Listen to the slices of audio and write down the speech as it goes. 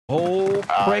Whole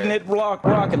pregnant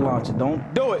rocket launcher.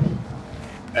 Don't do it.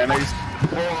 And they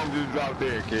form just dropped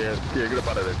dead, kid. Kid, get up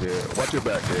out of there, kid. Watch your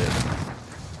back, kid.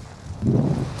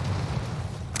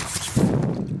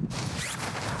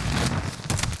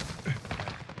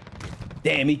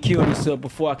 Damn, he killed himself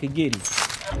before I could get him.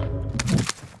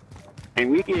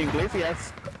 Enrique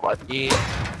Iglesias. What? Yeah.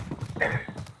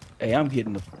 Hey, I'm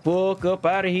getting the fuck up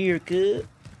out of here, kid.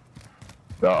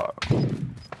 Dog.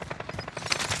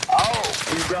 Oh,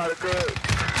 you got it good.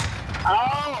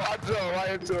 Oh, I jumped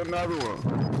right into another one.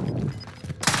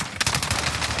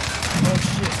 Oh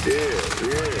shit.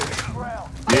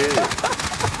 Yeah.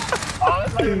 Oh,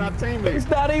 it's not even our teammate. It's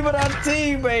not even our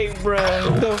teammate, bro.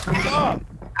 The fuck?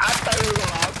 I thought it was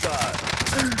on outside.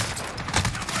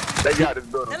 They got this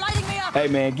building. They're lighting me up. Hey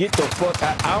man, get the fuck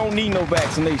out. I don't need no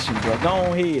vaccination, bro. Go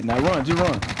on ahead. Now run, just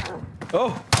run.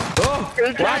 Oh,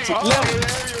 watch it, level.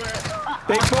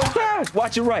 They both guys.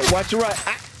 Watch it right, watch it right.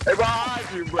 They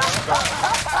behind you, bro.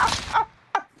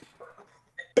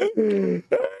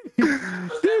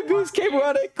 That bitch came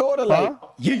around that corner like,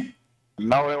 yeet.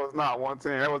 No, it was not one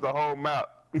team. It was a whole map.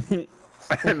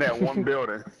 In that one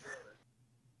building.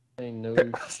 Ain't no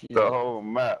shit. The whole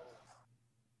map.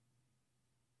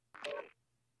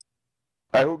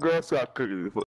 Hey, who girl shot cookies?